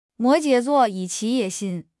摩羯座以其野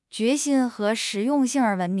心、决心和实用性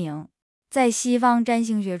而闻名。在西方占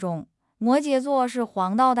星学中，摩羯座是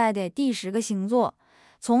黄道带的第10个星座，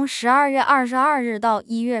从12月22日到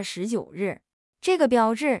1月19日。这个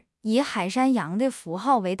标志以海山羊的符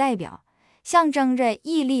号为代表，象征着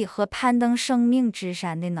毅力和攀登生命之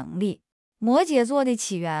山的能力。摩羯座的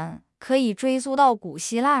起源可以追溯到古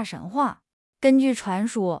希腊神话。根据传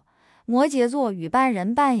说，摩羯座与半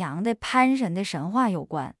人半羊的潘神的神话有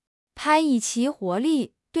关。潘以其活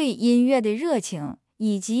力、对音乐的热情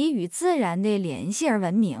以及与自然的联系而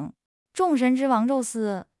闻名。众神之王宙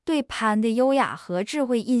斯对潘的优雅和智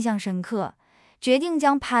慧印象深刻，决定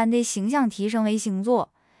将潘的形象提升为星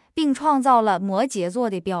座，并创造了摩羯座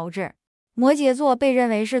的标志。摩羯座被认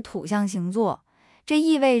为是土象星座，这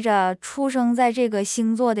意味着出生在这个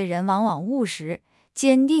星座的人往往务实、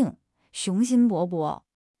坚定、雄心勃勃。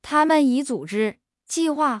他们以组织、计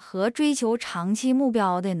划和追求长期目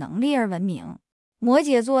标的能力而闻名。摩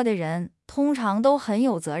羯座的人通常都很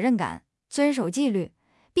有责任感，遵守纪律，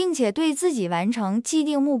并且对自己完成既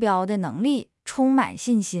定目标的能力充满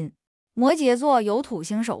信心。摩羯座有土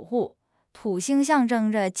星守护，土星象征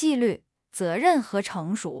着纪律、责任和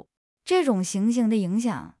成熟。这种行星的影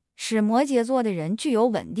响使摩羯座的人具有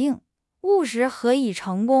稳定、务实和以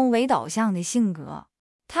成功为导向的性格。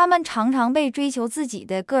他们常常被追求自己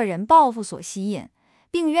的个人抱负所吸引，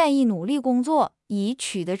并愿意努力工作以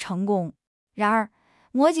取得成功。然而，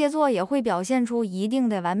摩羯座也会表现出一定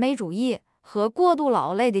的完美主义和过度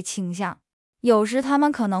劳累的倾向。有时他们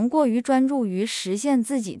可能过于专注于实现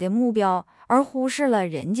自己的目标，而忽视了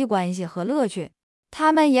人际关系和乐趣。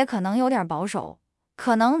他们也可能有点保守，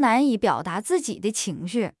可能难以表达自己的情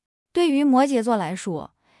绪。对于摩羯座来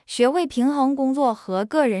说，学会平衡工作和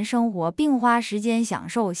个人生活，并花时间享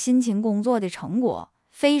受辛勤工作的成果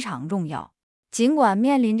非常重要。尽管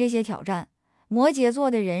面临这些挑战，摩羯座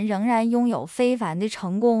的人仍然拥有非凡的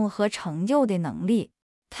成功和成就的能力。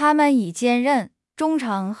他们以坚韧、忠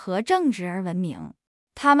诚和正直而闻名。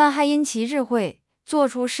他们还因其智慧、做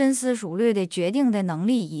出深思熟虑的决定的能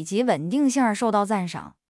力以及稳定性而受到赞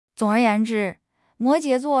赏。总而言之，摩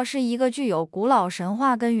羯座是一个具有古老神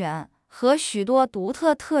话根源和许多独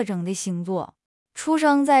特特征的星座。出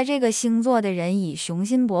生在这个星座的人以雄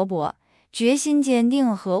心勃勃、决心坚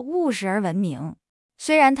定和务实而闻名。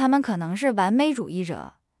虽然他们可能是完美主义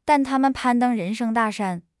者，但他们攀登人生大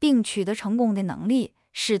山并取得成功的能力，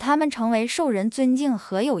使他们成为受人尊敬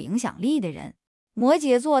和有影响力的人。摩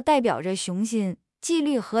羯座代表着雄心、纪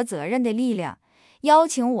律和责任的力量，邀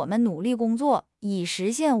请我们努力工作，以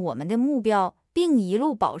实现我们的目标，并一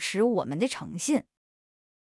路保持我们的诚信。